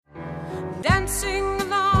dancing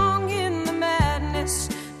along in the madness.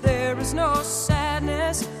 There is no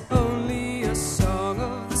sadness, only a song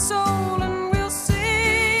of the soul, and we'll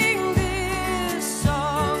sing this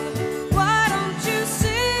song. Why don't you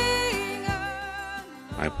sing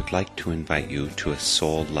along? I would like to invite you to a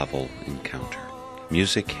soul-level encounter.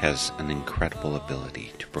 Music has an incredible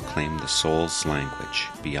ability to proclaim the soul's language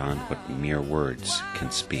beyond what mere words can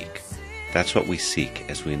speak. That's what we seek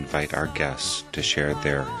as we invite our guests to share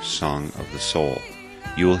their song of the soul.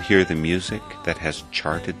 You will hear the music that has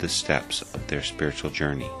charted the steps of their spiritual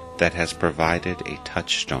journey, that has provided a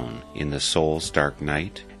touchstone in the soul's dark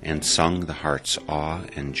night and sung the heart's awe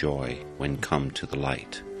and joy when come to the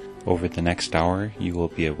light. Over the next hour, you will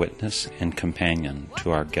be a witness and companion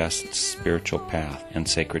to our guests' spiritual path and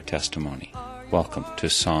sacred testimony. Welcome to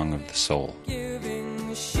Song of the Soul.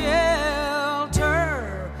 Giving shelter,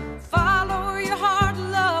 follow your heart,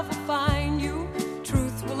 love will find you,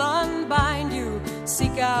 truth will unbind you,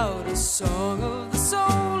 seek out a song of the soul,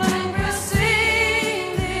 and we'll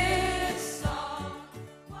sing this song.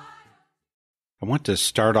 I want to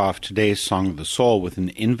start off today's Song of the Soul with an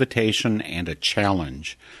invitation and a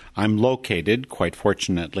challenge. I'm located, quite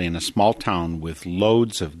fortunately, in a small town with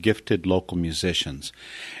loads of gifted local musicians.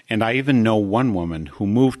 And I even know one woman who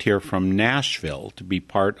moved here from Nashville to be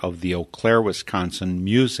part of the Eau Claire, Wisconsin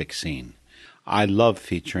music scene. I love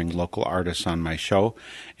featuring local artists on my show,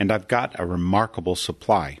 and I've got a remarkable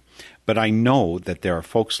supply. But I know that there are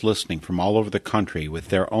folks listening from all over the country with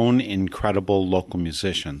their own incredible local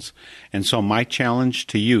musicians. And so my challenge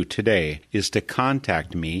to you today is to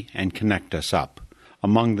contact me and connect us up.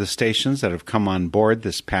 Among the stations that have come on board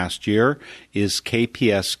this past year is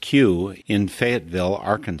KPSQ in Fayetteville,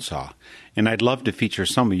 Arkansas. And I'd love to feature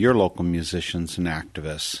some of your local musicians and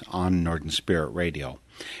activists on Northern Spirit Radio.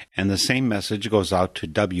 And the same message goes out to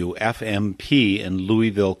WFMP in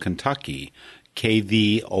Louisville, Kentucky,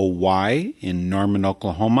 KVOY in Norman,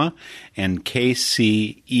 Oklahoma, and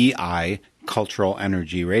KCEI Cultural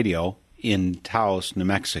Energy Radio in Taos, New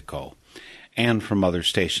Mexico, and from other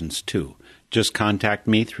stations too. Just contact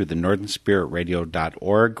me through the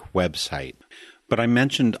northernspiritradio.org website. But I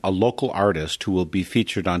mentioned a local artist who will be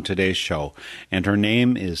featured on today's show, and her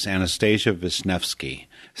name is Anastasia Wisniewski.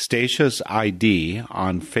 Stasia's ID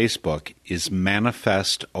on Facebook is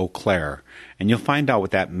Manifest Eau Claire, and you'll find out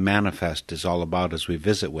what that manifest is all about as we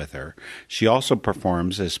visit with her. She also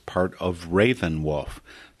performs as part of Raven Wolf.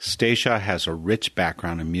 Stasia has a rich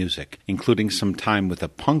background in music, including some time with a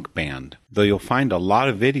punk band, though you'll find a lot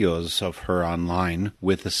of videos of her online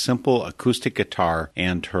with a simple acoustic guitar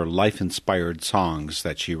and her life-inspired songs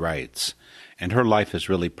that she writes. And her life has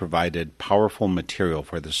really provided powerful material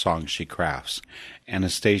for the songs she crafts.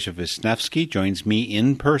 Anastasia Wisniewski joins me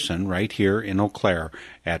in person right here in Eau Claire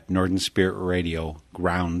at Northern Spirit Radio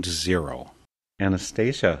Ground Zero.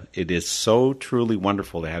 Anastasia, it is so truly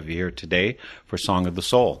wonderful to have you here today for Song of the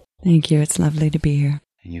Soul. Thank you. It's lovely to be here.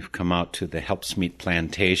 And you've come out to the Helpsmeet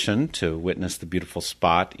Plantation to witness the beautiful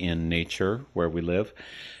spot in nature where we live.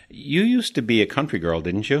 You used to be a country girl,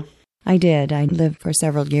 didn't you? I did. I lived for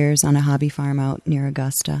several years on a hobby farm out near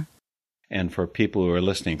Augusta. And for people who are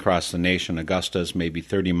listening across the nation, Augusta is maybe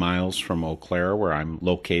 30 miles from Eau Claire, where I'm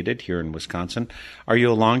located here in Wisconsin. Are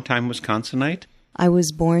you a longtime Wisconsinite? I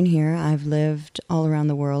was born here. I've lived all around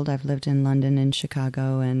the world. I've lived in London and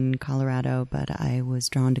Chicago and Colorado, but I was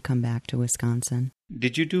drawn to come back to Wisconsin.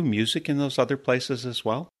 Did you do music in those other places as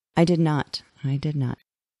well? I did not.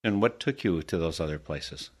 And what took you to those other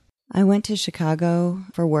places? I went to Chicago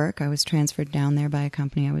for work. I was transferred down there by a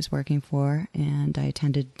company I was working for, and I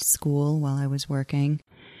attended school while I was working.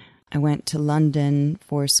 I went to London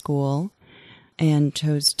for school and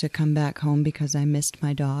chose to come back home because I missed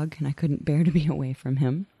my dog and I couldn't bear to be away from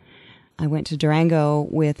him. I went to Durango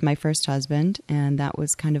with my first husband, and that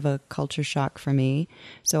was kind of a culture shock for me.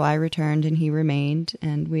 So I returned and he remained,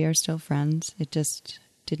 and we are still friends. It just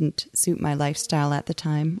didn't suit my lifestyle at the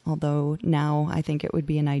time, although now I think it would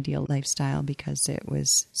be an ideal lifestyle because it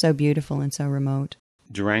was so beautiful and so remote.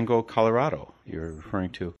 Durango, Colorado, you're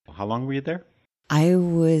referring to. How long were you there? I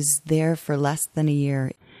was there for less than a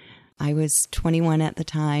year. I was 21 at the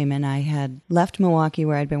time, and I had left Milwaukee,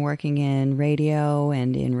 where I'd been working in radio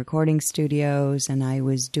and in recording studios, and I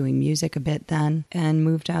was doing music a bit then, and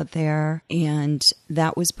moved out there. And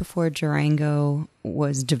that was before Durango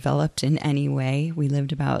was developed in any way. We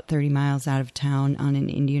lived about 30 miles out of town on an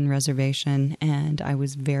Indian reservation, and I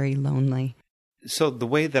was very lonely. So the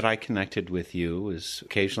way that I connected with you is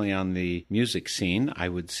occasionally on the music scene. I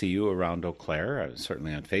would see you around Eau Claire,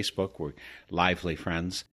 certainly on Facebook. We're lively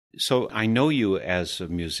friends. So I know you as a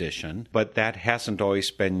musician, but that hasn't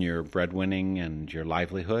always been your breadwinning and your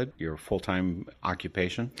livelihood, your full-time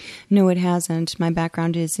occupation? No, it hasn't. My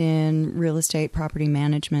background is in real estate, property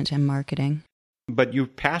management, and marketing. But you're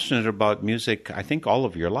passionate about music, I think, all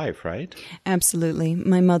of your life, right? Absolutely.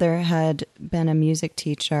 My mother had been a music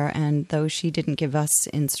teacher, and though she didn't give us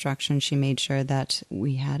instruction, she made sure that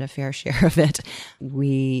we had a fair share of it.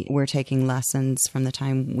 We were taking lessons from the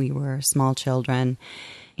time we were small children,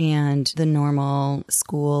 and the normal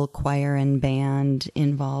school choir and band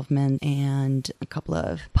involvement, and a couple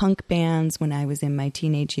of punk bands when I was in my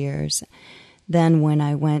teenage years. Then when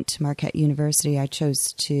I went to Marquette University, I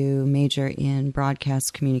chose to major in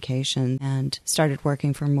broadcast communication and started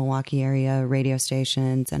working for Milwaukee area radio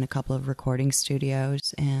stations and a couple of recording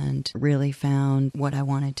studios, and really found what I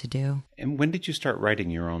wanted to do. And when did you start writing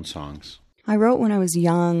your own songs? I wrote when I was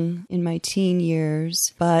young, in my teen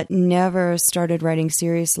years, but never started writing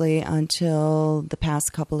seriously until the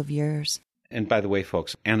past couple of years. And by the way,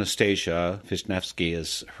 folks, Anastasia Wisniewski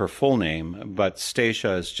is her full name, but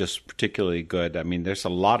Stasia is just particularly good. I mean, there's a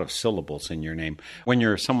lot of syllables in your name. When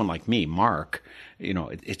you're someone like me, Mark,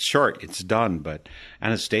 it's short, it's done, but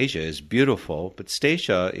Anastasia is beautiful, but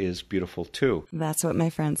Stasia is beautiful too. That's what my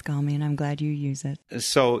friends call me, and I'm glad you use it.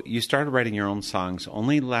 So you started writing your own songs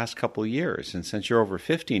only the last couple of years, and since you're over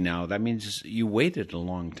 50 now, that means you waited a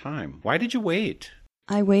long time. Why did you wait?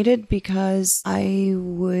 I waited because I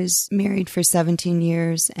was married for 17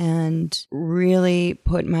 years and really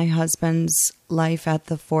put my husband's life at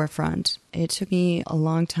the forefront. It took me a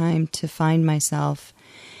long time to find myself.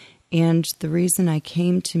 And the reason I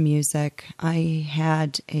came to music, I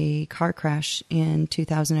had a car crash in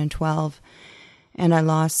 2012, and I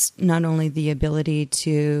lost not only the ability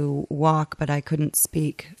to walk, but I couldn't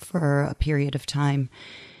speak for a period of time.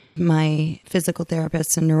 My physical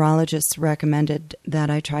therapists and neurologists recommended that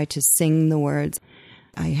I try to sing the words.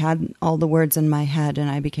 I had all the words in my head, and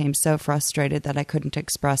I became so frustrated that I couldn't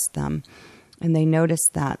express them. And they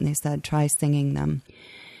noticed that, and they said, try singing them.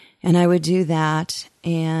 And I would do that,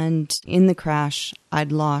 and in the crash,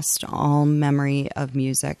 I'd lost all memory of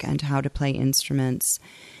music and how to play instruments,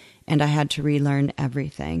 and I had to relearn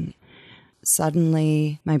everything.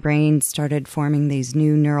 Suddenly, my brain started forming these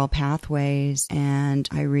new neural pathways, and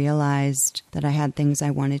I realized that I had things I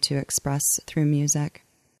wanted to express through music.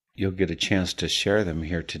 You'll get a chance to share them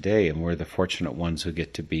here today, and we're the fortunate ones who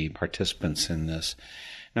get to be participants in this.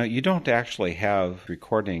 Now, you don't actually have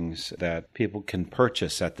recordings that people can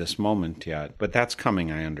purchase at this moment yet, but that's coming,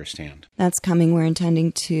 I understand. That's coming. We're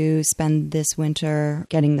intending to spend this winter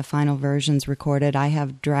getting the final versions recorded. I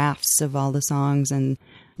have drafts of all the songs, and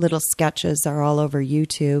little sketches are all over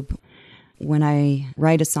YouTube. When I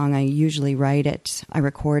write a song, I usually I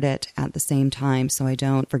record it at the same time so I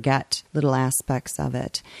don't forget little aspects of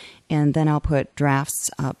it. And then I'll put drafts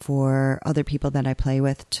up for other people that I play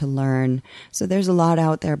with to learn. So there's a lot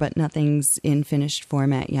out there, but nothing's in finished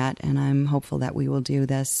format yet, and I'm hopeful that we will do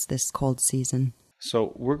this cold season.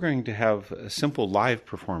 So we're going to have simple live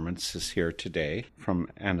performances here today from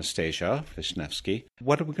Anastasia Wisniewski.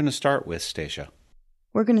 What are we going to start with, Stasia?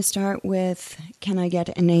 We're going to start with Can I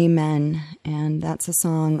Get an Amen? And that's a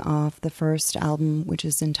song off the first album, which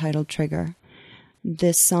is entitled Trigger.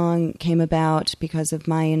 This song came about because of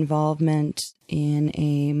my involvement in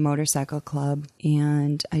a motorcycle club,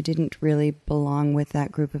 and I didn't really belong with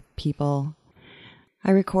that group of people.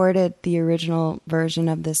 I recorded the original version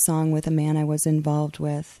of this song with a man I was involved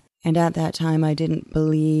with. And at that time, I didn't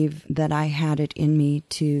believe that I had it in me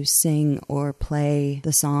to sing or play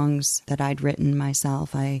the songs that I'd written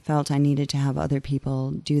myself. I felt I needed to have other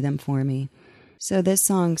people do them for me. So this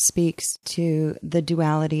song speaks to the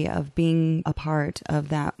duality of being a part of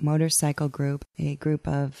that motorcycle group, a group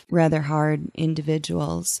of rather hard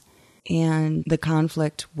individuals, and the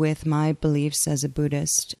conflict with my beliefs as a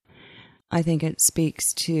Buddhist. I think it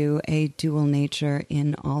speaks to a dual nature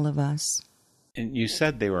in all of us. And you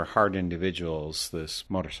said they were hard individuals, this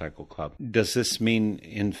motorcycle club. Does this mean,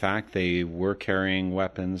 in fact, they were carrying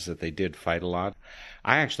weapons, that they did fight a lot?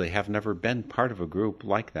 I actually have never been part of a group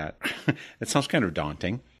like that. It sounds kind of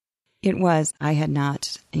daunting. It was. I had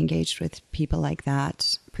not engaged with people like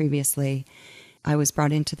that previously. I was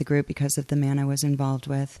brought into the group because of the man I was involved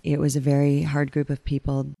with. It was a very hard group of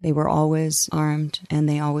people. They were always armed, and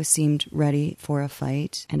they always seemed ready for a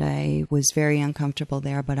fight. And I was very uncomfortable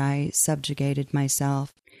there, but I subjugated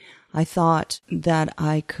myself. I thought that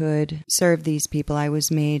I could serve these people. I was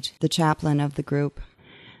made the chaplain of the group.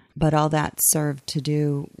 But all that served to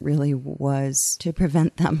do really was to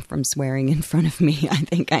prevent them from swearing in front of me. I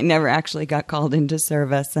think I never actually got called into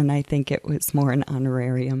service, and I think it was more an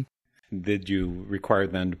honorarium. Did you require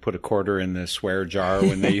them to put a quarter in the swear jar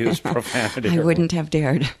when they use profanity? I wouldn't have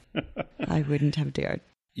dared. I wouldn't have dared.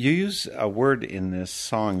 You use a word in this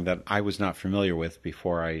song that I was not familiar with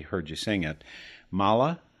before I heard you sing it.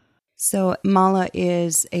 Mala? So mala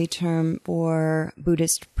is a term for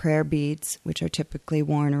Buddhist prayer beads, which are typically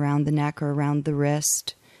worn around the neck or around the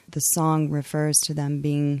wrist. The song refers to them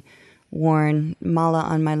being worn mala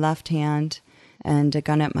on my left hand and a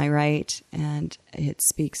gun at my right, and it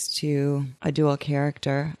speaks to a dual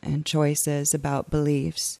character and choices about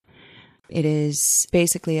beliefs. It is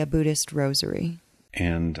basically a Buddhist rosary.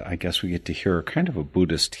 And I guess we get to hear kind of a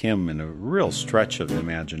Buddhist hymn in a real stretch of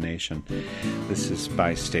imagination. This is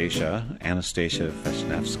by Stasia. Anastasia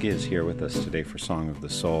Vishnevsky is here with us today for Song of the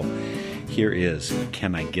Soul. Here is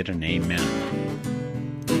Can I Get an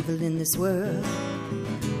Amen? People in this world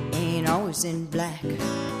ain't always in black.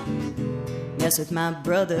 Mess with my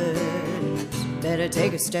brothers, better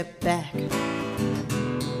take a step back.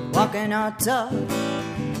 Walking our talk,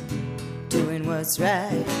 doing what's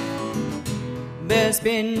right. Best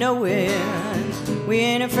be knowing we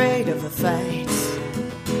ain't afraid of a fight.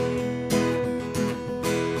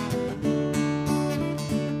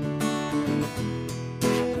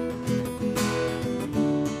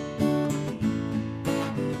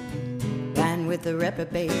 Riding with the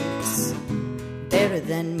reprobates, better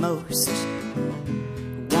than most.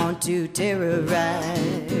 Want to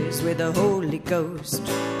terrorize with the Holy Ghost.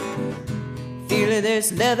 Feel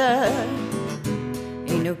this leather,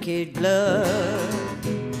 ain't no kid glove.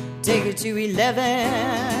 Take it to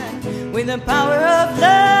 11 with the power of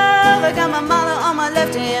love. I got my mala on my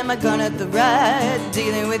left hand, my gun at the right.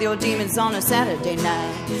 Dealing with your demons on a Saturday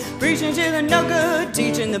night. Preaching to the no good,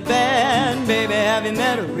 teaching the bad. Baby, have you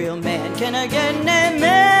met a real man? Can I get an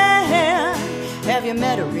amen? Have you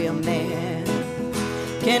met a real man?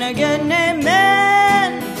 Can I get an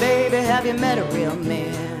amen? Baby, have you met a real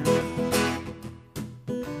man?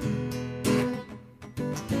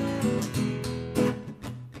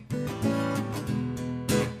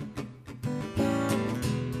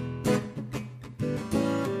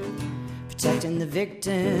 Protecting the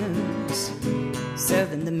victims,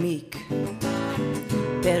 serving the meek.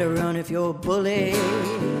 Better run if you're a bully,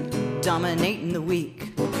 dominating the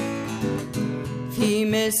weak. If he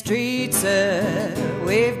mistreats her,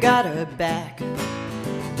 we've got her back.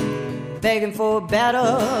 Begging for a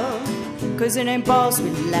battle, 'cause it ain't balls we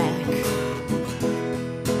lack.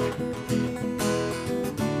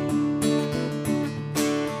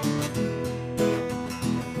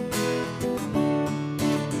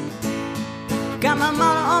 Got my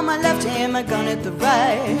mama on my left hand, my gun at the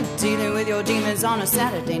right. Dealing with your demons on a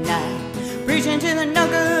Saturday night. Preaching to the no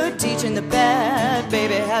good, teaching the bad.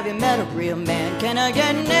 Baby, have you met a real man? Can I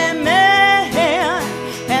get an amen?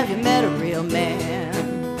 Have you met a real man?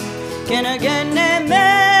 Can I get an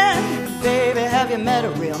amen? Baby, have you met a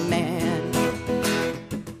real man?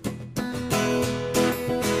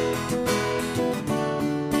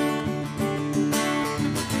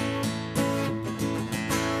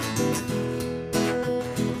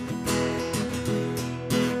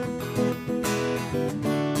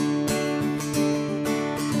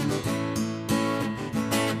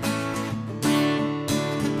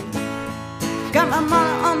 Got my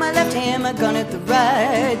mama on my left hand, my gun at the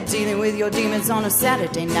right. Dealing with your demons on a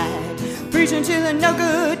Saturday night. Preaching to the no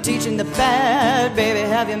good, teaching the bad. Baby,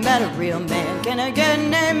 have you met a real man? Can I get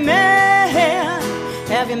an amen?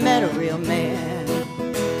 Have you met a real man?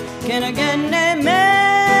 Can I get an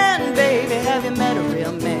amen? Baby, have you met a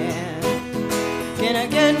real man? Can I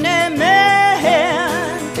get an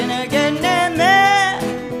amen? Can I get an amen?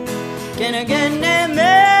 Can I get an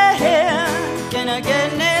amen? Can I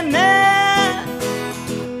get an amen?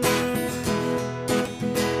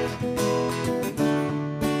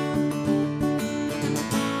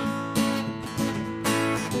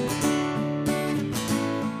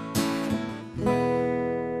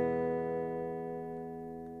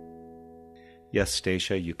 Yes,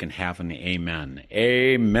 Stasia, you can have an amen.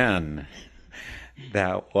 Amen.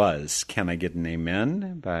 That was Can I Get an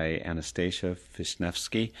Amen by Anastasia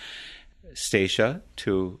Vishnevsky. Stasia,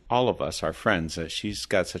 to all of us, our friends, she's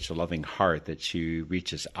got such a loving heart that she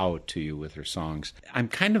reaches out to you with her songs. I'm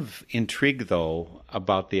kind of intrigued, though,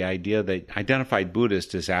 about the idea that Identified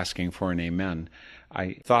Buddhist is asking for an amen.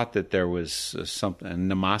 I thought that there was something, a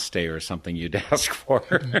namaste or something you'd ask for.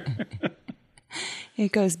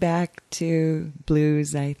 It goes back to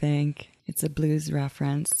blues, I think. It's a blues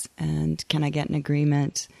reference. And Can I Get an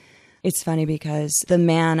Agreement It's funny because the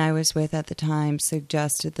man I was with at the time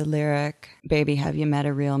suggested the lyric, "Baby, have you met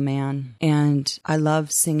a real man?" And I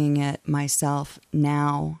love singing it myself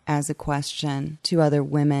now as a question to other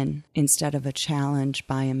women instead of a challenge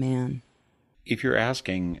by a man. If you're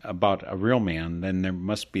asking about a real man, then there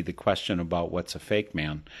must be the question about what's a fake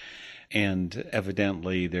man. And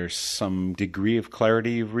evidently there's some degree of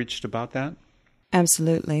clarity you've reached about that?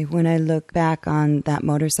 Absolutely. When I look back on that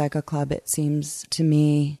motorcycle club, it seems to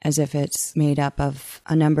me as if it's made up of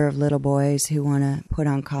a number of little boys who want to put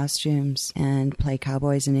on costumes and play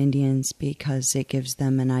cowboys and Indians because it gives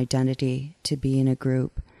them an identity to be in a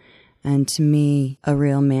group. And to me, a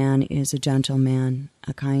real man is a gentle man,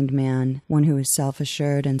 a kind man, one who is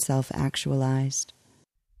self-assured and self-actualized.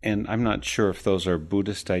 And I'm not sure if those are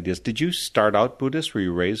Buddhist ideas. Did you start out Buddhist? Were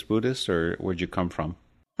you raised Buddhist, or where'd you come from?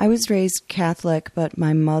 I was raised Catholic, but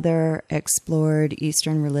my mother explored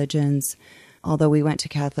Eastern religions. Although we went to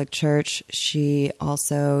Catholic church, she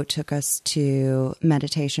also took us to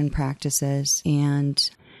meditation practices. And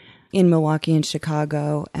in Milwaukee and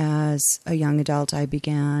Chicago, as a young adult, I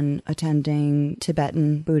began attending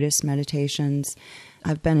Tibetan Buddhist meditations.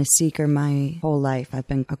 I've been a seeker my whole life. I've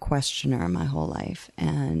been a questioner my whole life.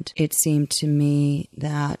 And it seemed to me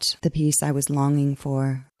that the peace I was longing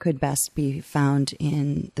for could best be found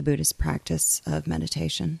in the Buddhist practice of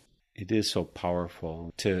meditation. It is so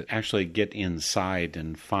powerful to actually get inside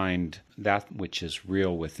and find that which is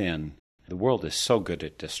real within. The world is so good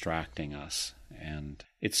at distracting us. And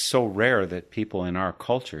it's so rare that people in our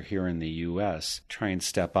culture here in the U.S. try and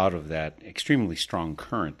step out of that extremely strong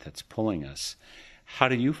current that's pulling us. How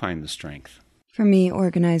do you find the strength? For me,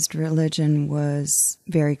 organized religion was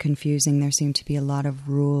very confusing. There seemed to be a lot of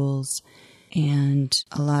rules and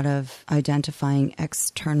a lot of identifying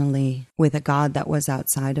externally with a God that was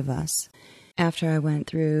outside of us. After I went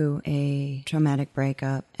through a traumatic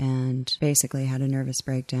breakup and basically had a nervous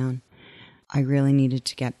breakdown, I really needed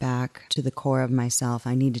to get back to the core of myself.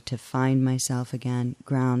 I needed to find myself again,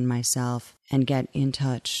 ground myself, and get in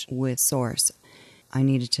touch with Source. I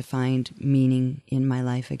needed to find meaning in my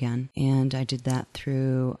life again. And I did that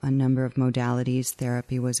through a number of modalities.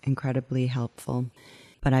 Therapy was incredibly helpful.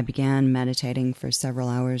 But I began meditating for several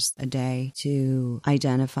hours a day to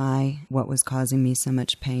identify what was causing me so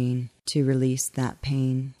much pain, to release that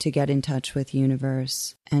pain, to get in touch with the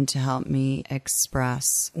universe, and to help me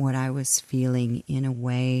express what I was feeling in a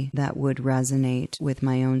way that would resonate with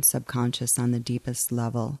my own subconscious on the deepest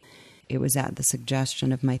level. It was at the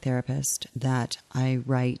suggestion of my therapist that I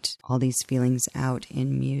write all these feelings out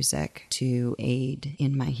in music to aid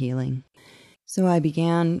in my healing. So I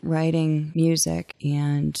began writing music,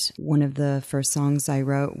 and one of the first songs I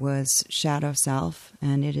wrote was Shadow Self,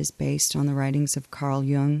 and it is based on the writings of Carl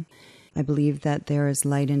Jung. I believe that there is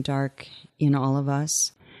light and dark in all of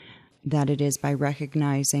us, that it is by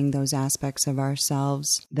recognizing those aspects of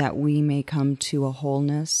ourselves that we may come to a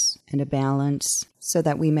wholeness and a balance, so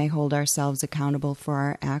that we may hold ourselves accountable for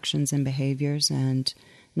our actions and behaviors and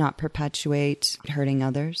not perpetuate hurting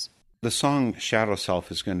others. The song Shadow Self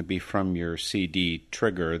is going to be from your CD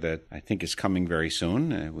Trigger that I think is coming very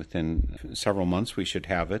soon. Within several months we should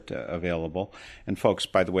have it available. And folks,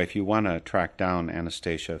 by the way, if you want to track down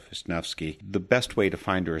Anastasia Wisniewski, the best way to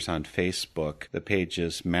find her is on Facebook. The page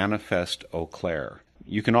is Manifest Eau Claire.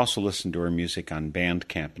 You can also listen to her music on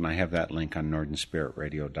Bandcamp, and I have that link on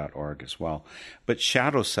northernspiritradio.org as well. But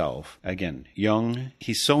Shadow Self, again, Jung,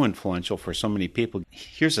 he's so influential for so many people.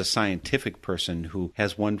 Here's a scientific person who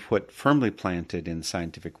has one foot firmly planted in the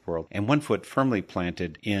scientific world and one foot firmly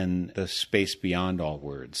planted in the space beyond all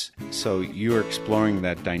words. So you're exploring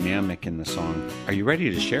that dynamic in the song. Are you ready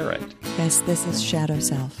to share it? Yes, this is Shadow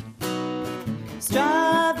Self.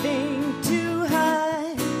 Striving to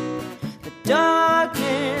hide the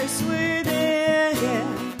darkness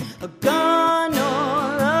within, a gun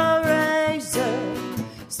or a razor,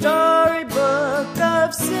 storybook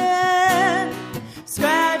of sin,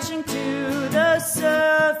 scratching to the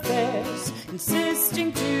surface,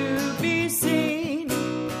 insisting to be seen,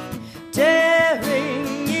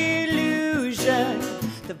 tearing illusion,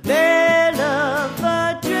 the veil of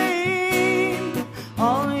a dream.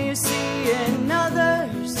 All you see in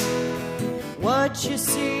others, what you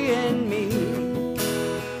see in me.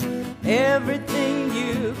 Everything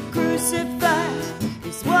you crucify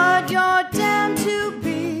is what you're damned to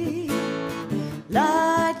be.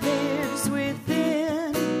 Light lives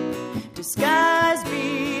within, disguised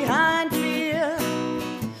behind fear.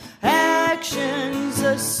 Actions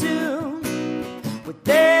assume what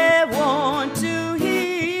they want to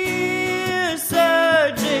hear.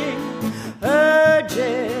 Surging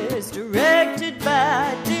urges directed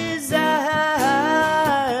by desire.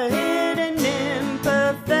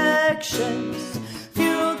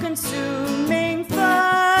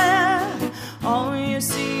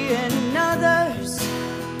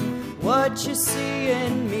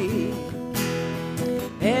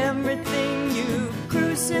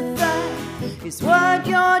 is what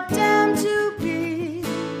you're damned to be.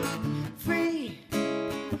 Free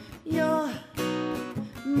your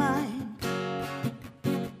mind.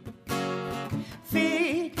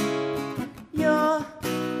 Feed your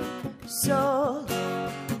soul.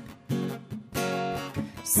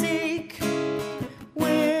 Seek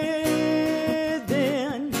within.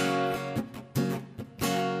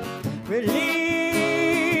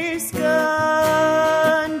 Release control.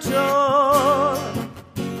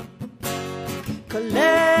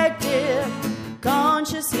 Collective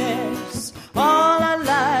consciousness, all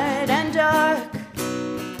allied and dark.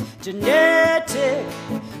 Genetic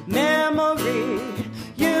memory,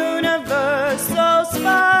 universal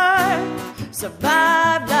spark.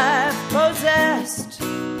 Survive life possessed,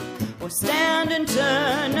 or stand and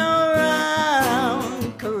turn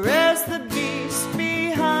around. Caress the beast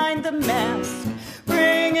behind the mask,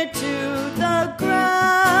 bring it to the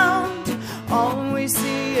ground. All we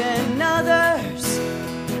see in others,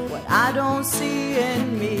 what I don't see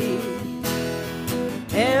in me.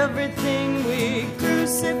 Everything we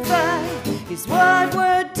crucify is what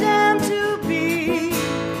we're damned to be.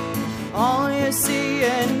 All you see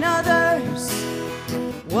in others,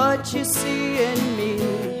 what you see in me.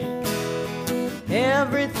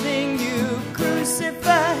 Everything you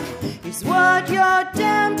crucify is what you're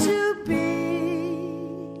damned to be.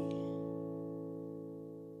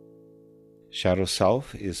 Shadow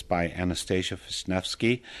Self is by Anastasia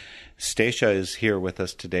Wisniewski. Stacia is here with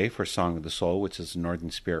us today for Song of the Soul, which is a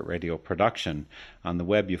Northern Spirit Radio production. On the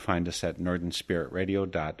web, you find us at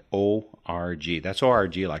northernspiritradio.org. That's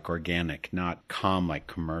org like organic, not com like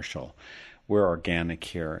commercial. We're organic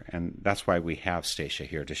here, and that's why we have Stacia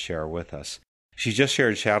here to share with us. She just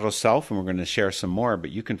shared Shadow Self, and we're going to share some more, but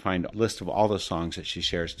you can find a list of all the songs that she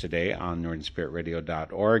shares today on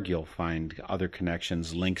northernspiritradio.org. You'll find other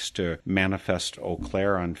connections, links to Manifest Eau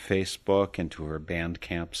Claire on Facebook and to her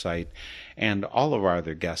Bandcamp site, and all of our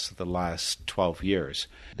other guests of the last 12 years.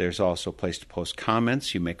 There's also a place to post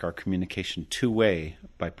comments. You make our communication two-way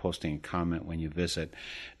by posting a comment when you visit.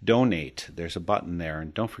 Donate. There's a button there,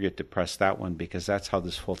 and don't forget to press that one because that's how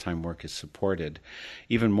this full-time work is supported.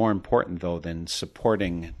 Even more important, though, than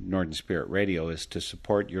supporting Northern Spirit Radio is to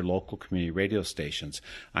support your local community radio stations.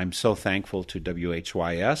 I'm so thankful to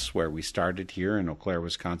WHYS, where we started here in Eau Claire,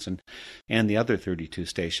 Wisconsin, and the other 32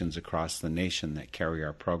 stations across the nation that carry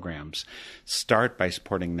our programs. Start by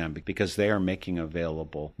supporting them because they are making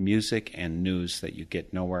available music and news that you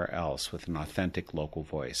get nowhere else with an authentic local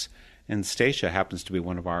voice. And Stacia happens to be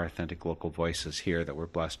one of our authentic local voices here that we're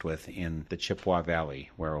blessed with in the Chippewa Valley,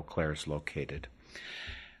 where Eau Claire is located.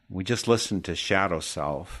 We just listened to Shadow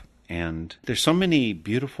Self, and there's so many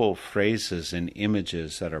beautiful phrases and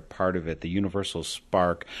images that are part of it. The universal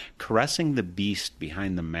spark, caressing the beast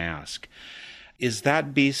behind the mask. Is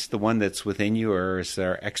that beast the one that's within you, or is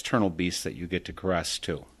there external beasts that you get to caress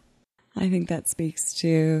too? I think that speaks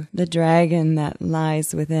to the dragon that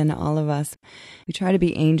lies within all of us. We try to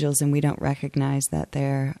be angels and we don't recognize that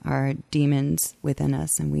there are demons within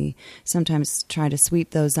us, and we sometimes try to sweep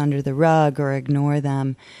those under the rug or ignore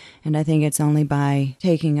them. And I think it's only by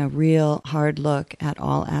taking a real hard look at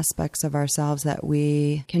all aspects of ourselves that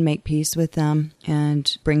we can make peace with them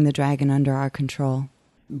and bring the dragon under our control.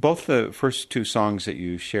 Both the first two songs that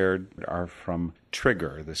you shared are from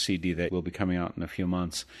Trigger, the CD that will be coming out in a few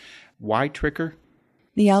months. Why Trigger?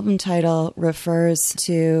 The album title refers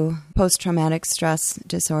to post-traumatic stress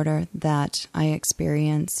disorder that I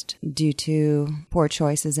experienced due to poor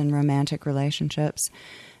choices in romantic relationships.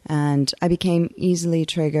 And I became easily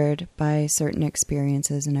triggered by certain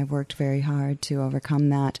experiences, and I've worked very hard to overcome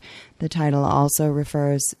that. The title also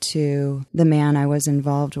refers to the man I was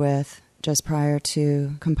involved with just prior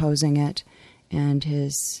to composing it, and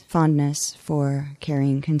his fondness for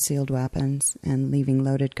carrying concealed weapons and leaving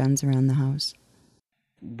loaded guns around the house.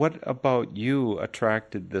 What about you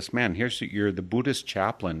attracted this man? You're the Buddhist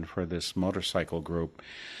chaplain for this motorcycle group,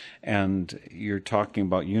 and you're talking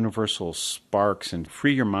about universal sparks and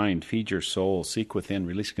free your mind, feed your soul, seek within,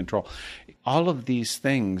 release control. All of these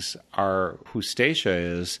things are who Stacia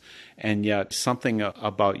is, and yet something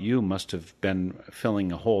about you must have been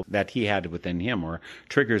filling a hole that he had within him, or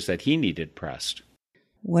triggers that he needed pressed.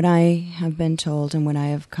 What I have been told and what I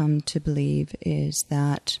have come to believe is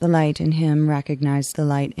that the light in him recognized the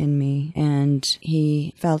light in me, and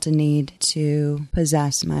he felt a need to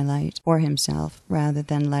possess my light for himself rather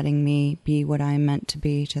than letting me be what I am meant to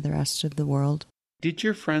be to the rest of the world. Did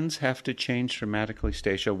your friends have to change dramatically,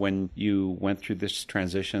 Stacia, when you went through this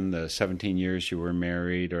transition, the 17 years you were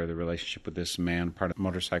married, or the relationship with this man, part of the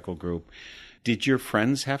motorcycle group? Did your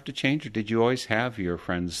friends have to change, or did you always have your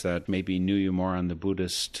friends that maybe knew you more on the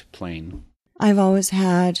Buddhist plane? I've always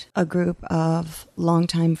had a group of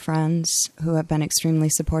longtime friends who have been extremely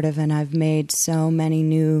supportive, and I've made so many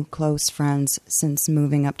new close friends since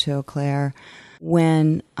moving up to Eau Claire.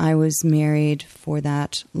 When I was married for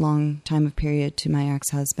that long time of period to my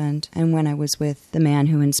ex-husband, and when I was with the man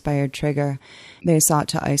who inspired Trigger, they sought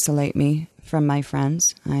to isolate me from my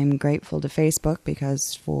friends. I'm grateful to Facebook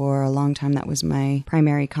because for a long time that was my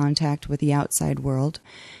primary contact with the outside world.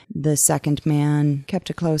 The second man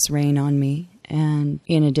kept a close rein on me, and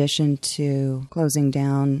in addition to closing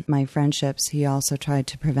down my friendships, he also tried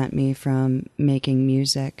to prevent me from making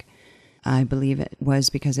music. I believe it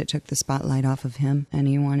was because it took the spotlight off of him, and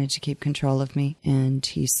he wanted to keep control of me. And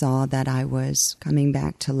he saw that I was coming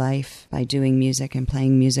back to life by doing music and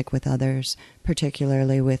playing music with others,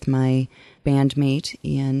 particularly with my bandmate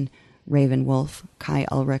in Raven Wolf, Kai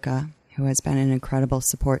Ulrika, who has been an incredible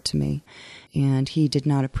support to me. And he did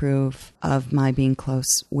not approve of my being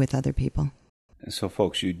close with other people. So,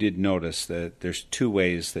 folks, you did notice that there's two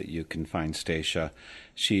ways that you can find Stacia.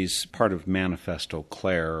 She's part of Manifest Eau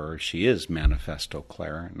Claire, or she is Manifest Eau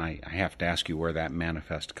Claire, and I have to ask you where that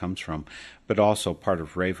manifest comes from, but also part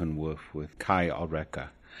of Ravenwolf with Kai Ulrika.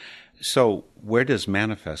 So, where does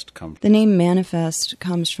Manifest come from? The name Manifest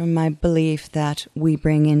comes from my belief that we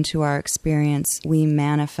bring into our experience, we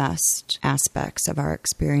manifest aspects of our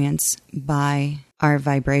experience by our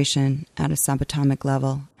vibration at a subatomic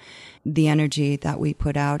level. The energy that we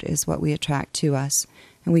put out is what we attract to us,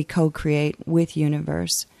 and we co-create with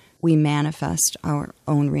universe. We manifest our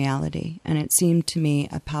own reality, and it seemed to me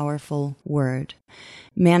a powerful word.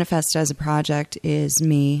 Manifest as a project is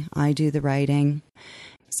me. I do the writing.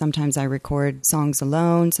 Sometimes I record songs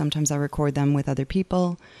alone. Sometimes I record them with other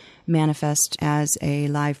people. Manifest as a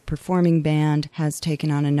live performing band has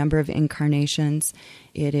taken on a number of incarnations.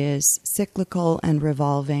 It is cyclical and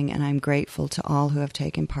revolving, and I'm grateful to all who have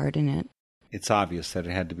taken part in it. It's obvious that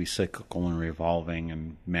it had to be cyclical and revolving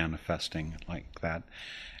and manifesting like that.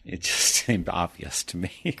 It just seemed obvious to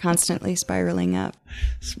me. Constantly spiraling up.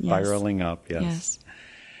 Spiraling up, yes.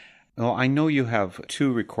 Well, I know you have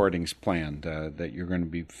 2 recordings planned that you're going to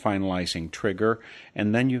be finalizing, Trigger,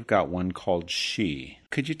 and then you've got one called She.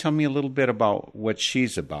 Could you tell me a little bit about what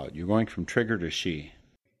She's about? You're going from Trigger to She.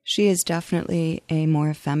 She is definitely a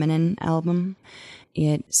more feminine album.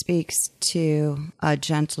 It speaks to a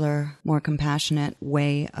gentler, more compassionate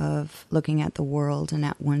way of looking at the world and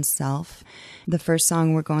at oneself. The first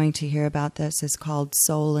song we're going to hear about this is called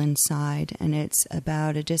Soul Inside, and it's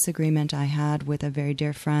about a disagreement I had with a very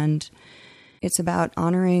dear friend. It's about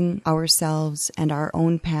honoring ourselves and our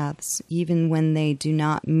own paths, even when they do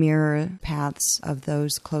not mirror paths of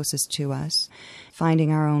those closest to us, finding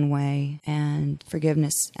our own way, and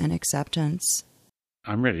forgiveness and acceptance.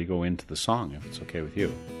 I'm ready to go into the song, if it's okay with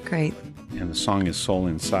you. Great. And the song is Soul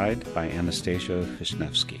Inside by Anastasia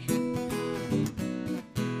Vishnevsky.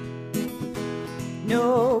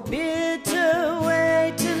 No bitter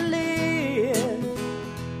way to live,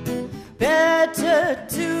 better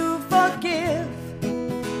to forgive.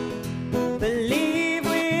 Believe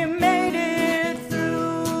we made it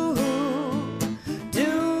through.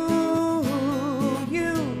 Do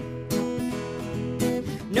you?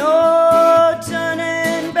 No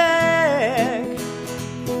turning back.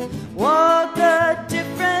 Walk a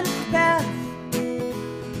different path.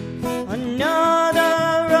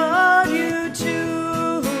 Another road you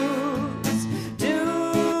choose. Do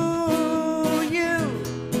you?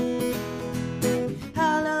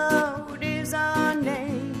 Hallowed is our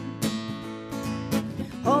name,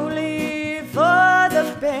 holy for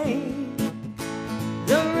the pain,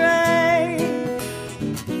 the rain.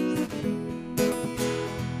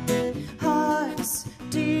 Hearts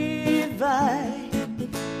divide.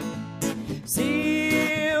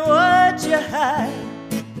 See what you hide.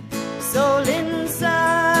 Soul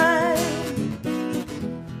inside.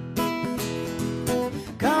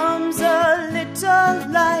 Comes a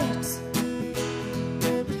little light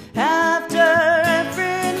after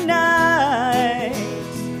every night.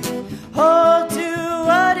 Hold to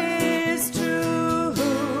what is true.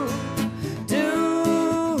 Do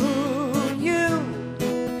you?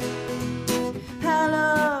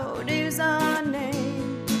 Hallowed is our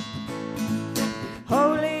name,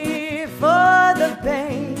 holy for the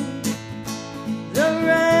pain, the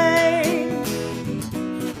rain.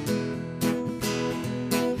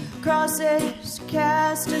 Crosses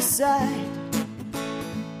cast aside.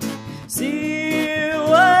 See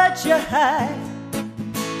what you hide.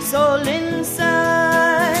 Soul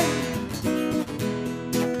inside.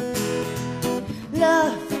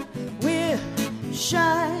 Love will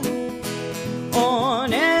shine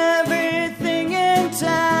on everything in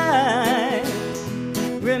time.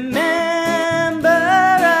 Remember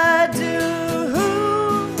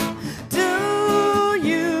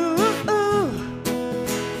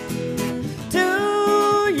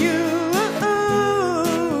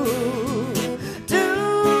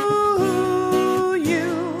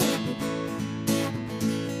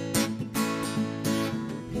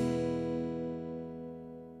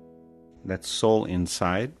That's Soul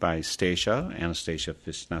Inside by Anastasia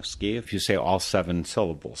Wisniewski, if you say all 7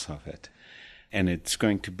 syllables of it. And it's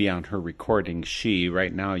going to be on her recording, She.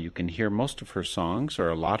 Right now you can hear most of her songs, or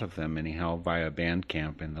a lot of them anyhow, via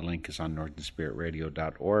Bandcamp, and the link is on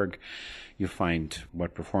northernspiritradio.org. You'll find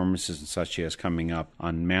what performances and such she has coming up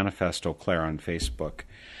on Manifest Eau Claire on Facebook.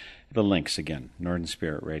 The links again,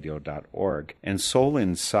 northernspiritradio.org. And Soul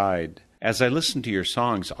Inside, as I listen to your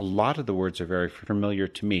songs, a lot of the words are very familiar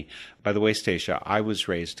to me. By the way, Stacia, I was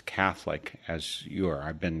raised Catholic, as you are.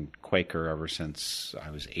 I've been Quaker ever since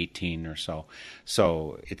I was 18 or so.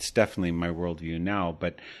 So it's definitely my worldview now,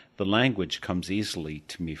 but the language comes easily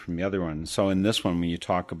to me from the other one. So in this one, when you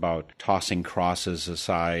talk about tossing crosses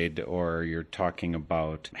aside, or you're talking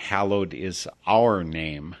about hallowed is our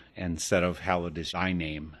name instead of hallowed is thy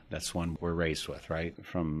name, that's one we're raised with, right?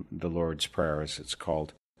 From the Lord's Prayer, as it's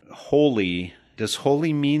called. Holy, does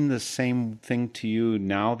holy mean the same thing to you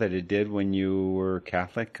now that it did when you were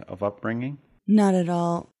Catholic of upbringing? Not at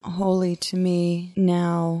all. Holy to me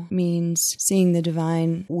now means seeing the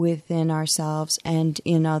divine within ourselves and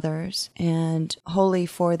in others. And holy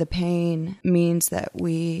for the pain means that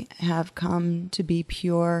we have come to be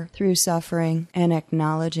pure through suffering and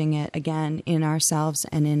acknowledging it again in ourselves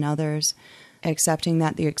and in others. Accepting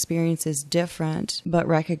that the experience is different, but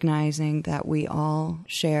recognizing that we all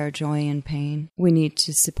share joy and pain. We need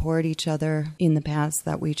to support each other in the paths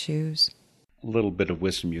that we choose. A little bit of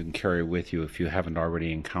wisdom you can carry with you if you haven't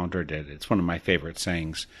already encountered it. It's one of my favorite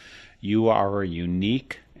sayings. You are a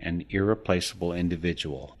unique and irreplaceable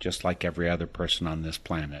individual, just like every other person on this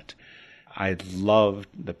planet. I love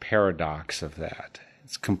the paradox of that.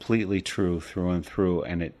 It's completely true through and through,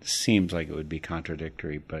 and it seems like it would be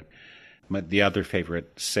contradictory, but the other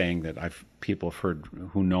favorite saying that people have heard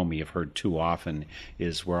who know me have heard too often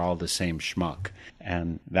is we're all the same schmuck.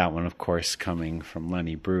 And that one, of course, coming from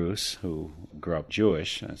Lenny Bruce, who grew up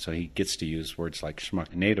Jewish, so he gets to use words like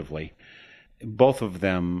schmuck natively. Both of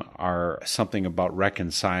them are something about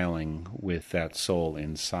reconciling with that soul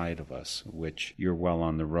inside of us, which you're well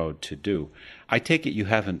on the road to do. I take it you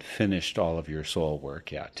haven't finished all of your soul work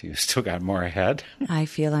yet. You've still got more ahead. I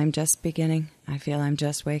feel I'm just beginning. I feel I'm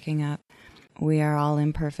just waking up. We are all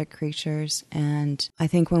imperfect creatures, and I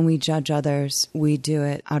think when we judge others, we do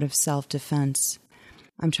it out of self-defense.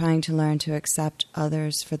 I'm trying to learn to accept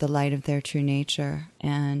others for the light of their true nature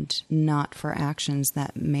and not for actions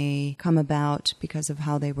that may come about because of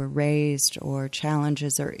how they were raised or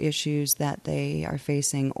challenges or issues that they are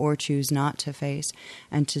facing or choose not to face,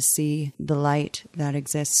 and to see the light that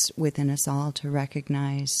exists within us all, to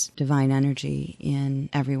recognize divine energy in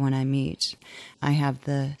everyone I meet. I have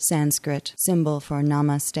the Sanskrit symbol for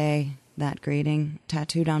Namaste, that greeting,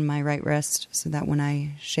 tattooed on my right wrist so that when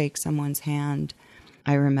I shake someone's hand,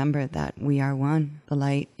 I remember that we are one. The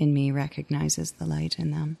light in me recognizes the light in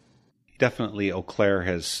them. Definitely, Eau Claire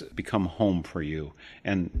has become home for you.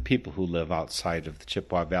 And people who live outside of the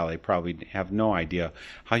Chippewa Valley probably have no idea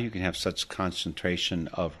how you can have such concentration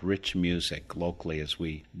of rich music locally as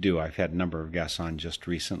we do. I've had a number of guests on just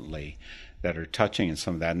recently that are touching in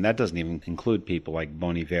some of that. And that doesn't even include people like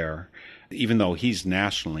Bon Iver. Even though he's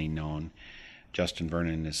nationally known, Justin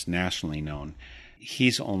Vernon is nationally known,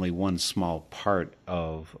 he's only one small part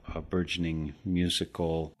of a burgeoning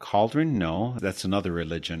musical cauldron. No, that's another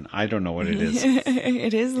religion. I don't know what it is.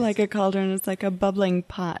 It is like a cauldron. It's like a bubbling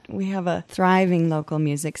pot. We have a thriving local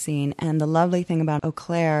music scene. And the lovely thing about Eau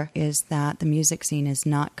Claire is that the music scene is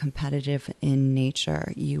not competitive in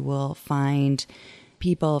nature. You will find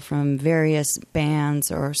people from various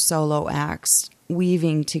bands or solo acts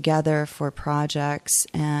weaving together for projects,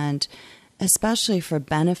 and especially for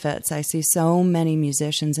benefits. I see so many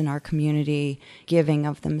musicians in our community giving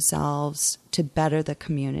of themselves to better the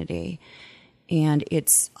community. And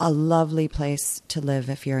it's a lovely place to live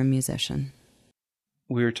if you're a musician.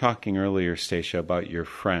 We were talking earlier, Stacia, about your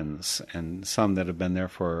friends, and some that have been there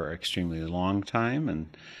for an extremely long time,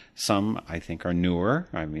 and some, I think, are newer.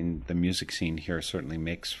 I mean, the music scene here certainly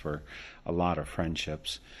makes for a lot of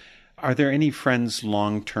friendships. Are there any friends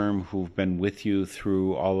long-term who've been with you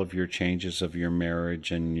through all of your changes of your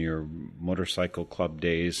marriage and your motorcycle club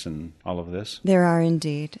days and all of this? There are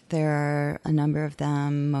indeed. There are a number of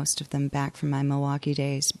them, most of them back from my Milwaukee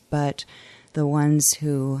days, but the ones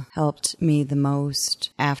who helped me the most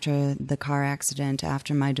after the car accident,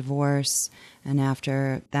 after my divorce, and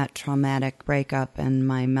after that traumatic breakup and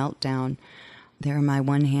my meltdown, they're my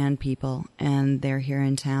one-hand people, and they're here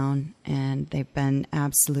in town, and they've been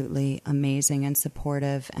absolutely amazing and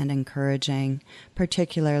supportive and encouraging,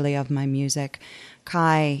 particularly of my music.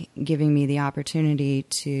 Kai giving me the opportunity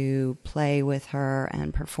to play with her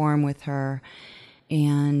and perform with her,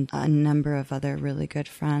 and a number of other really good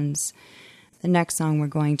friends. The next song we're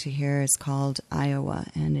going to hear is called Iowa,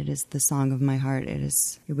 and it is the song of my heart. It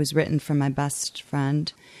was written for my best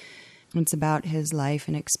friend. It's about his life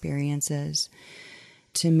and experiences.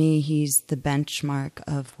 To me, he's the benchmark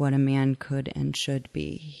of what a man could and should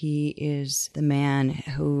be. He is the man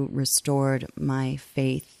who restored my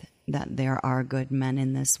faith that there are good men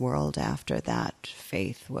in this world after that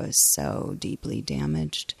faith was so deeply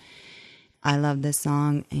damaged. I love this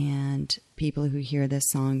song, and people who hear this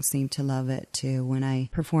song seem to love it too. When I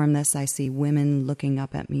perform this, I see women looking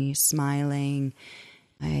up at me, smiling.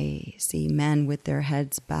 I see men with their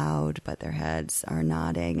heads bowed, but their heads are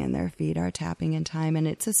nodding and their feet are tapping in time. And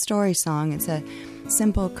it's a story song. It's a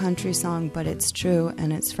simple country song, but it's true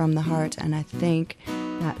and it's from the heart. And I think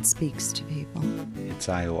that speaks to people. It's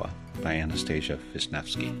Iowa by Anastasia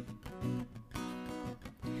Wisniewski.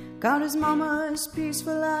 Got his mama's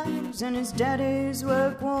peaceful eyes and his daddy's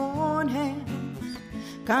work-worn hands.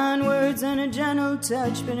 Kind words and a gentle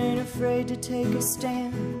touch, but ain't afraid to take a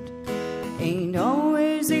stand. Ain't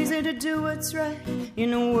always easy to do what's right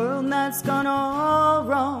in a world that's gone all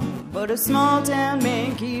wrong. But a small town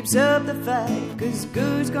man keeps up the fight, 'cause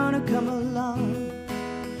good's gonna come along.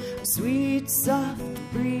 A sweet, soft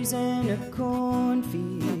breeze in a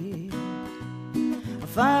cornfield, a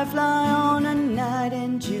firefly on a night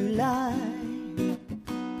in July,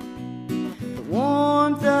 the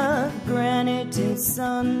warmth of granite in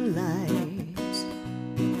sunlight,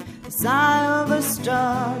 the sigh of a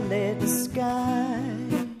starlit sky,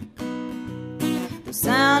 the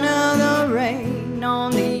sound of the rain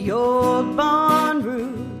on the old barn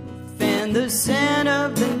roof, and the scent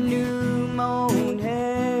of the new mown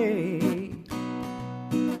hay.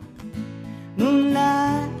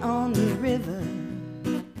 Moonlight on the river,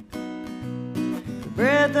 the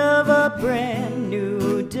breath of a brand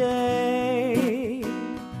new day.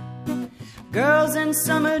 Girls in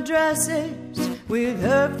summer dresses with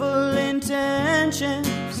hurtful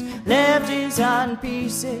intentions left his heart in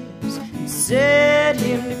pieces and set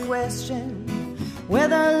him to question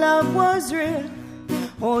whether love was real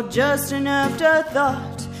or just an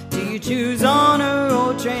afterthought. Do you choose honor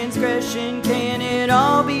or transgression? Can it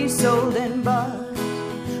all be sold and bought?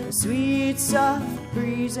 A sweet soft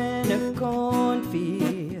breeze in a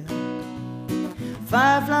cornfield,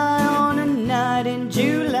 firefly on a night in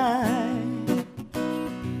July,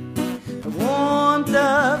 the warmth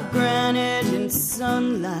of granite in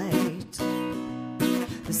sunlight,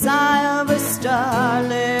 the sigh of a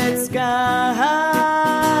starlit sky,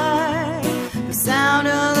 the sound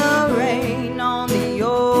of the rain on the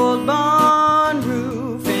old barn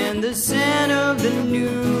roof, and the scent of the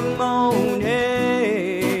new mown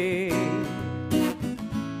hay.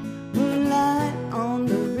 Moonlight on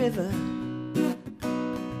the river,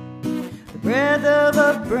 the breath of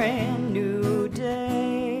a brand new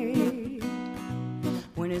day.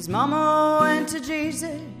 When his mama went to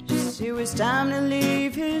Jesus, it was time to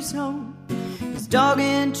leave his home. His dog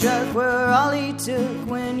and truck were all he took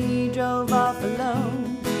when he drove off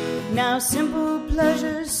alone. Now simple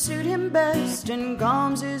pleasures suit him best, and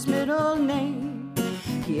calm's his middle name.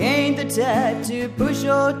 He ain't the type to push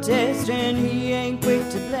or test, and he ain't quick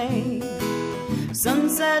to blame.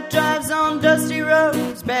 Sunset drives on dusty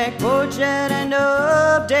roads, back porch at end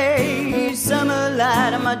of day. He's summer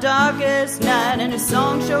light on my darkest night, and his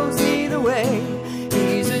song shows me the way.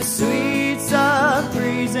 He's a sweet soft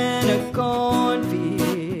breeze in a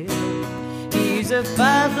cornfield, he's a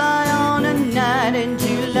firefly on a night in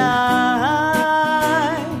July,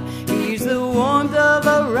 he's the warmth of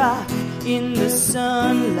a rock in the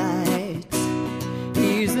sunlight,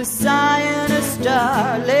 he's the sigh in a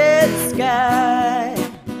starlit sky,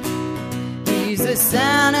 he's the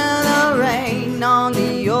sound of the rain on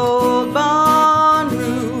the old barn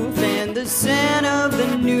roof, and the scent of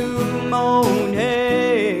the new mown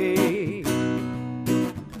hay.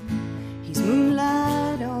 He's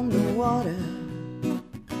moonlight on the water,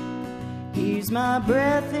 he's my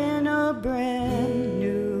breath in a brand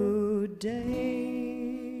new day.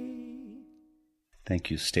 Thank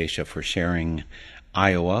you, Stacia, for sharing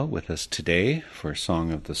Iowa with us today for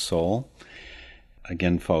Song of the Soul.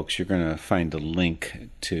 Again, folks, you're going to find a link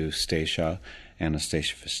to Stacia,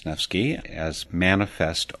 Anastasia Wisniewski, as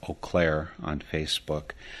Manifest Eau Claire on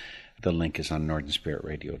Facebook. The link is on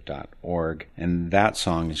northernspiritradio.org. And that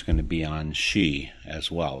song is going to be on She as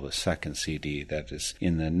well, the second CD that is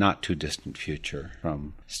in the not-too-distant future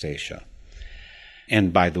from Stacia.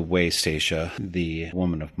 And by the way, Stacia, the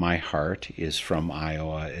woman of my heart, is from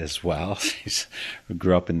Iowa as well. She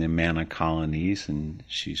grew up in the Amana colonies, and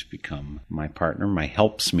she's become my partner, my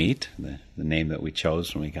helpsmeet, the name that we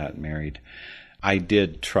chose when we got married I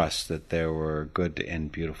did trust that there were good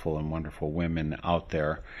and beautiful and wonderful women out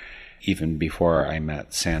there even before I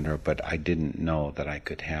met Sandra, but I didn't know that I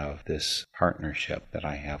could have this partnership that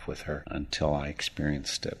I have with her until I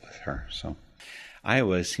experienced it with her. So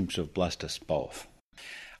Iowa seems to have blessed us both.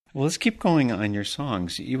 Well, let's keep going on your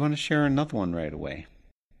songs. You want to share another one right away?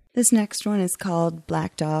 This next one is called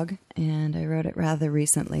Black Dog, and I wrote it rather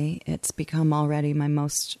recently. It's become already my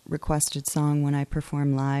most requested song when I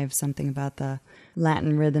perform live. Something about the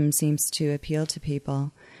Latin rhythm seems to appeal to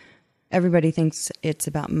people. Everybody thinks it's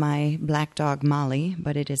about my black dog, Molly,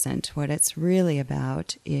 but it isn't. What it's really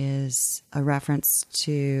about is a reference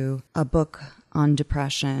to a book on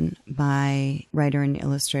depression by writer and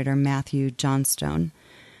illustrator Matthew Johnstone.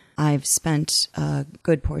 I've spent a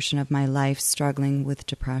good portion of my life struggling with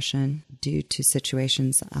depression due to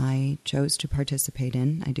situations I chose to participate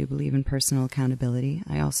in. I do believe in personal accountability.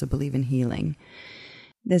 I also believe in healing.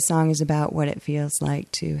 This song is about what it feels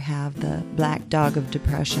like to have the black dog of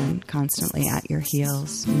depression constantly at your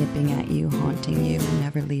heels, nipping at you, haunting you, and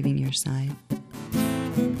never leaving your side.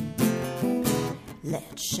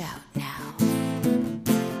 Let's shout now.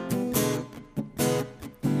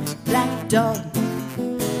 Black dog,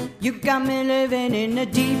 you got me living in a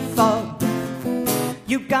deep fog.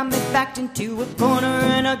 You got me backed into a corner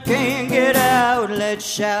and I can't get out. Let's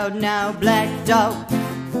shout now, black dog.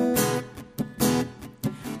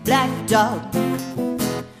 Black dog,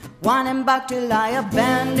 whining back till I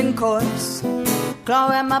abandon course.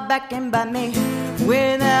 Claw at my back and bite me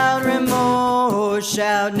without remorse.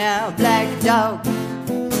 Shout now, black dog.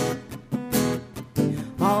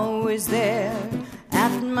 Always there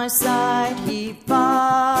at my side, he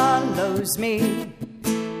follows me.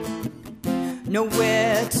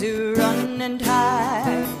 Nowhere to run and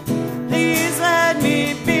hide. Please let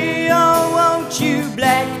me be, oh won't you,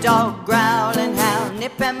 black dog, growl and howl.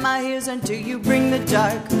 Nip at my heels until you bring the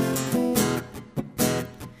dark.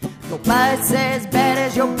 Your bite's as bad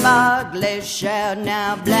as your bark. Let's shout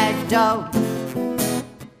now, black dog.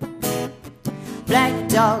 Black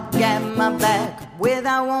dog at my back.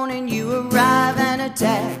 Without warning you arrive and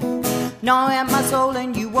attack. Gnaw at my soul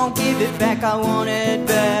and you won't give it back. I want it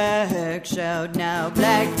back. Shout now,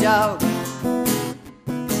 black dog.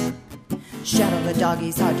 Shadow the dog,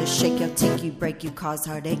 he's hard to shake. He'll take you, break you, cause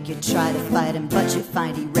heartache. You try to fight him, but you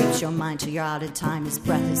find he rapes your mind till you're out of time. His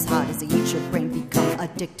breath is hard as he eats your brain. Become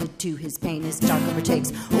addicted to his pain. His dark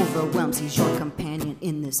overtakes, overwhelms. He's your companion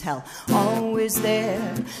in this hell. Always there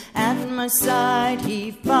at my side,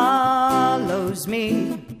 he follows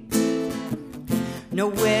me.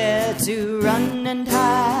 Nowhere to run and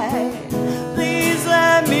hide. Please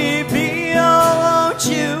let me be, oh won't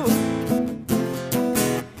you?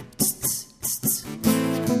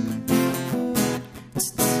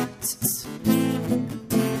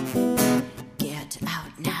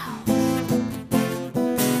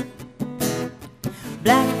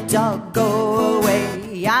 Black dog, go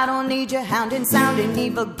away. I don't need your hounding, sounding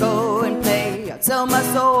evil. Go and play. I'll sell my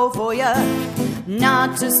soul for you,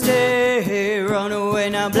 not to stay. Run away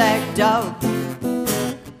now, black dog.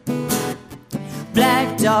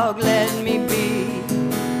 Black dog, let me be.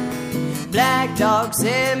 Black dog,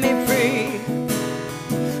 set me free.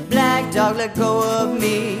 Black dog, let go of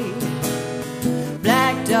me.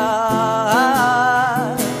 Black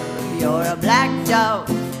dog, you're a black dog.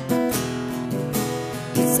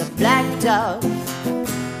 It's a black dog.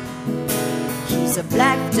 He's a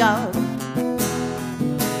black dog.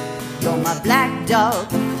 You're my black dog.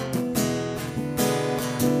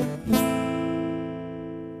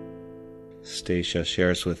 Stacia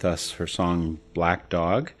shares with us her song Black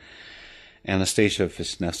Dog. Anastasia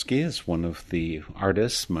Wisniewski is one of the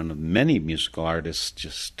artists, one of many musical artists,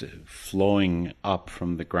 just flowing up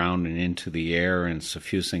from the ground and into the air and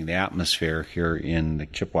suffusing the atmosphere here in the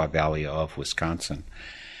Chippewa Valley of Wisconsin.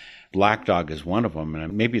 Black Dog is one of them,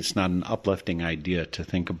 and maybe it's not an uplifting idea to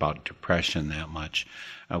think about depression that much.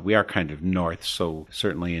 We are kind of north, so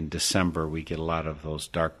certainly in December we get a lot of those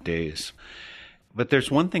dark days. But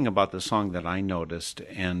there's one thing about the song that I noticed,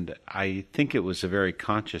 and I think it was a very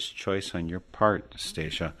conscious choice on your part,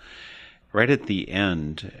 Stacia. Right at the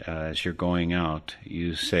end, as you're going out,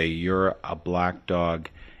 you say, you're a black dog,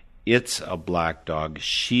 it's a black dog,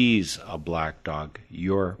 she's a black dog,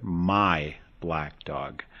 you're my black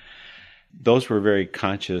dog. Those were very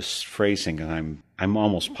conscious phrasing, and I'm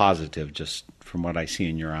almost positive just from what I see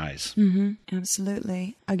in your eyes. Mm-hmm,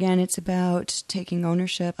 absolutely. Again, it's about taking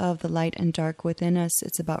ownership of the light and dark within us.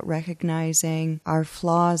 It's about recognizing our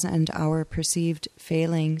flaws and our perceived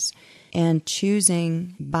failings and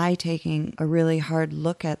choosing by taking a really hard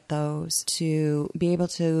look at those to be able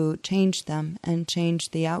to change them and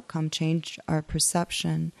change the outcome, change our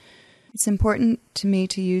perception. It's important to me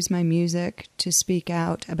to use my music to speak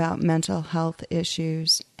out about mental health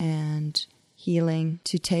issues and healing,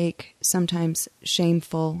 to take sometimes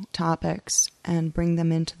shameful topics and bring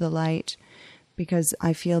them into the light, because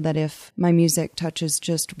I feel that if my music touches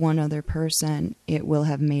just one other person, it will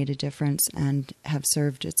have made a difference and have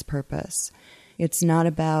served its purpose. It's not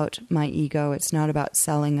about my ego. It's not about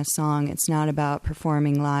selling a song. It's not about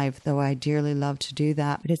performing live, though I dearly love to do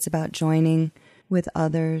that. But it's about joining with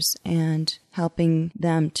others and helping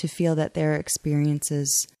them to feel that their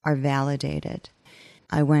experiences are validated.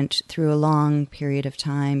 I went through a long period of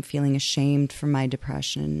time feeling ashamed for my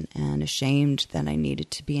depression and ashamed that I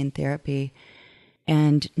needed to be in therapy.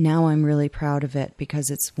 And now I'm really proud of it because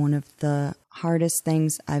it's one of the hardest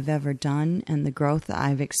things I've ever done, and the growth that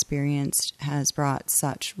I've experienced has brought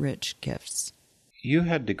such rich gifts. You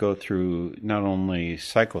had to go through not only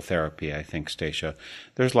psychotherapy, I think, Stacia.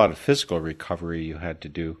 There's a lot of physical recovery you had to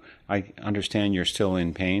do. I understand you're still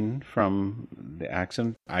in pain from the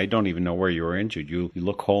accident. I don't even know where you were injured. You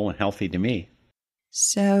look whole and healthy to me.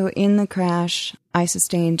 So in the crash, I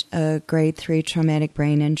sustained a grade 3 traumatic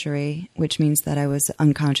brain injury, which means that I was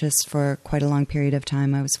unconscious for quite a long period of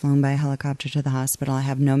time. I was flown by a helicopter to the hospital. I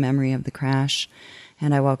have no memory of the crash.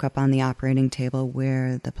 And I woke up on the operating table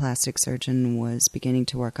where the plastic surgeon was beginning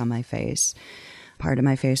to work on my face. Part of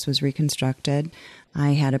my face was reconstructed.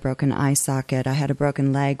 I had a broken eye socket. I had a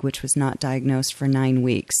broken leg, which was not diagnosed for 9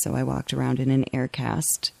 weeks. So I walked around in an air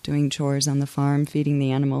cast, doing chores on the farm, feeding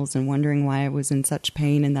the animals, and wondering why I was in such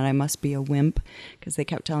pain and that I must be a wimp, because they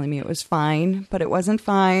kept telling me it was fine, but it wasn't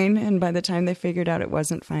fine. And by the time they figured out it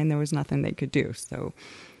wasn't fine, there was nothing they could do. So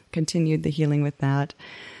continued the healing with that.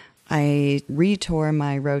 I retore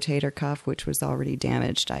my rotator cuff, which was already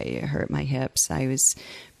damaged. I hurt my hips. I was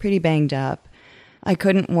pretty banged up. I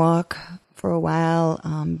couldn't walk for a while.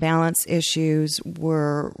 Balance issues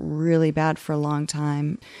were really bad for a long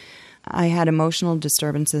time. I had emotional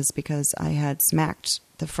disturbances because I had smacked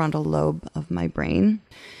the frontal lobe of my brain.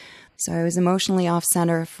 So I was emotionally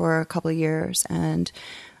off-center for a couple of years, and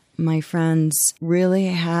my friends really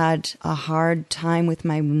had a hard time with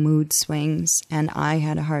my mood swings, and I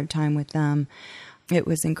had a hard time with them. It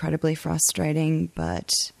was incredibly frustrating,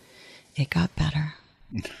 but it got better.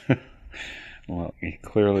 Well, it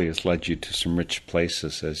clearly has led you to some rich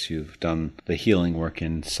places as you've done the healing work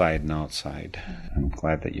inside and outside. I'm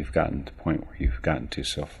glad that you've gotten to the point where you've gotten to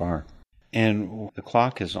so far. And the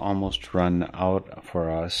clock has almost run out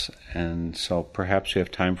for us, and so perhaps we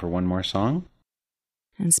have time for one more song?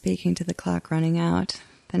 And speaking to the clock running out,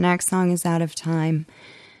 the next song is Out of Time.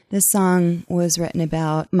 This song was written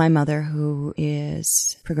about my mother, who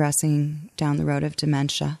is progressing down the road of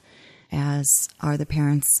dementia, as are the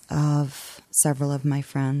parents of several of my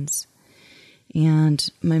friends. And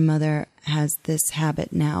my mother has this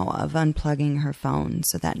habit now of unplugging her phone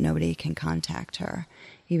so that nobody can contact her,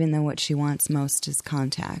 even though what she wants most is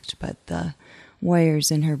contact. But the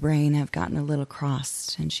wires in her brain have gotten a little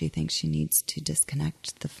crossed, and she thinks she needs to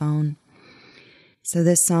disconnect the phone. So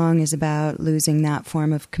this song is about losing that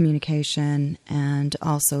form of communication and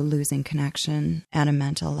also losing connection at a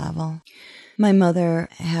mental level. My mother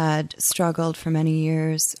had struggled for many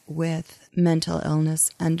years with mental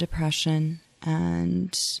illness and depression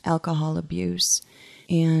and alcohol abuse.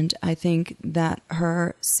 And I think that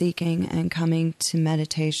her seeking and coming to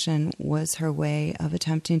meditation was her way of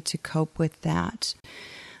attempting to cope with that.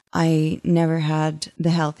 I never had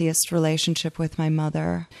the healthiest relationship with my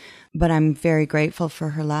mother, but I'm very grateful for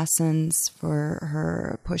her lessons, for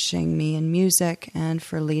her pushing me in music, and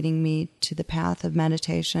for leading me to the path of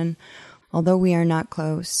meditation. Although we are not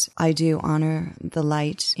close, I do honor the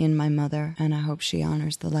light in my mother, and I hope she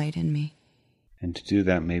honors the light in me. And to do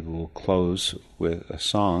that, maybe we'll close with a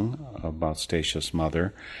song about Stacia's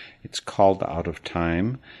mother. It's called Out of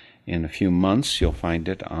Time. In a few months, you'll find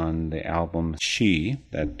it on the album She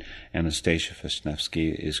that Anastasia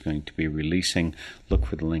Wisniewski is going to be releasing. Look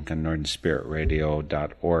for the link on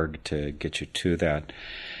NorthernSpiritRadio.org to get you to that.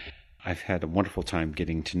 I've had a wonderful time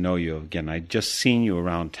getting to know you again. I'd just seen you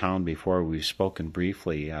around town before. We've spoken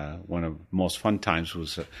briefly. One of the most fun times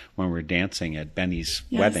was when we were dancing at Benny's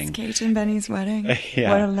wedding. Yes, Kate and Benny's wedding. Yeah.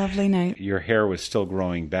 What a lovely night. Your hair was still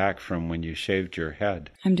growing back from when you shaved your head.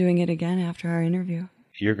 I'm doing it again after our interview.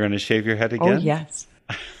 You're going to shave your head again? Oh, yes.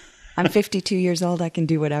 I'm 52 years old. I can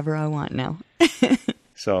do whatever I want now.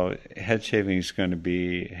 So head shaving is going to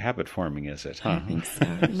be habit forming, is it? Huh? I think so.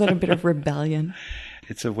 A little bit of rebellion.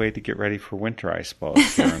 It's a way to get ready for winter, I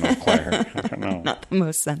suppose, here in Eau Claire. I don't know. Not the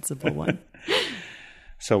most sensible one.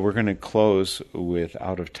 So we're going to close with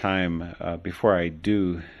Out of Time. Before I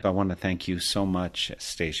do, I want to thank you so much,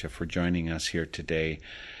 Stacia, for joining us here today,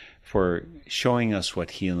 for showing us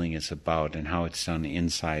what healing is about and how it's done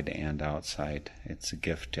inside and outside. It's a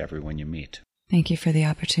gift to everyone you meet. Thank you for the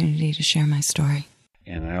opportunity to share my story.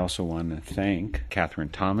 And I also want to thank Catherine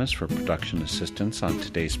Thomas for production assistance on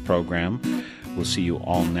today's program. We'll see you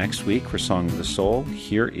all next week for Song of the Soul.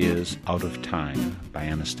 Here is Out of Time by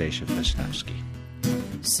Anastasia Wisniewski.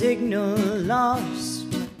 Signal lost,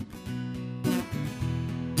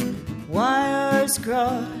 wires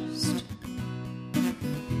crossed,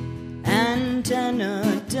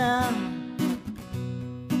 antenna down,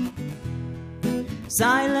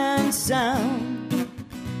 silent sound,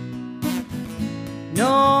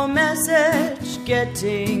 no message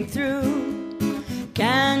getting through,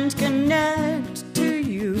 can't connect to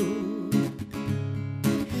you.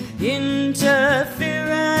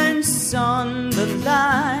 Interference on the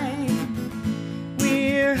line,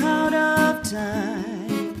 we're out of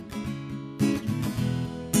time.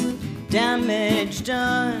 Damage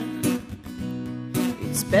done,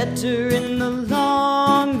 it's better in the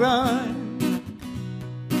long run.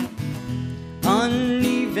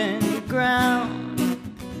 Uneven ground,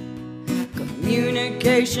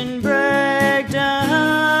 communication breakdown,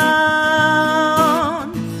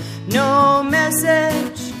 no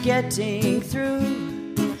message getting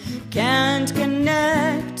through, can't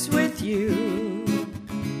connect with you.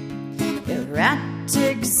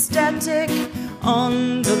 Erratic, static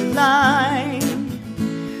on the line,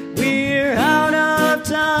 we're out of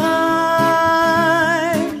time.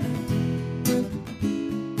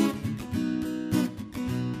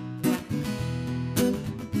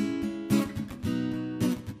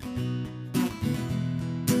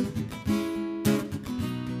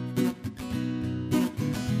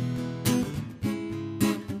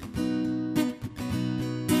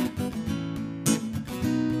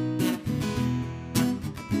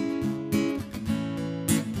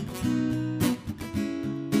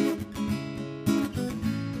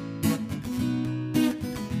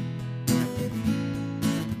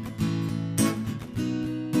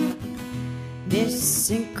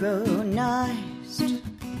 Synchronized,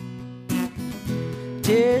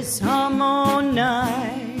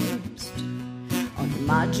 disharmonized,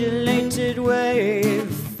 unmodulated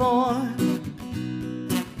waveform,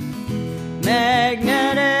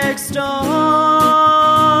 magnetic storm.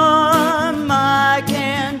 I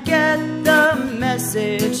can't get the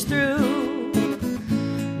message through,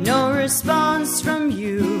 no response from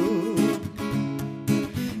you.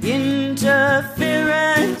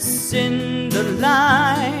 Interference in the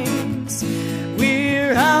lines,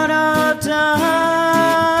 we're out of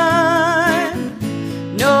time.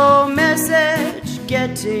 No message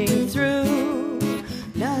getting through,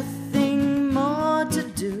 nothing more to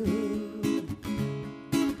do.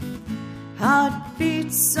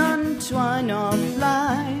 Heartbeats untwine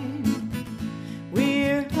offline,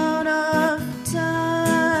 we're out of time.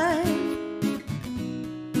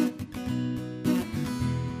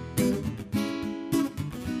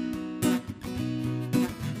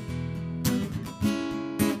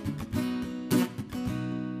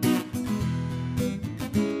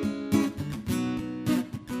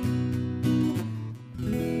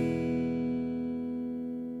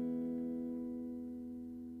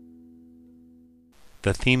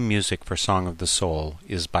 The theme music for Song of the Soul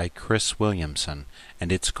is by Chris Williamson,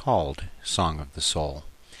 and it's called Song of the Soul.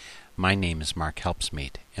 My name is Mark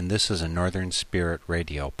Helpsmeet, and this is a Northern Spirit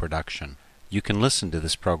Radio production. You can listen to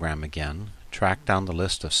this program again, track down the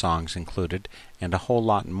list of songs included, and a whole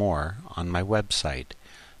lot more on my website,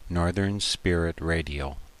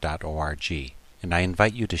 northernspiritradio.org. And I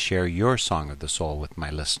invite you to share your Song of the Soul with my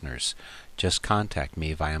listeners. Just contact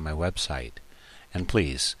me via my website. And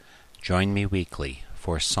please, join me weekly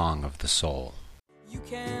for Song of the Soul. You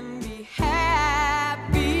can be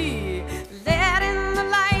happy, let in the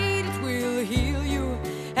light, it will heal you,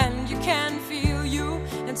 and you can feel you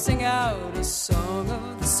and sing out a song.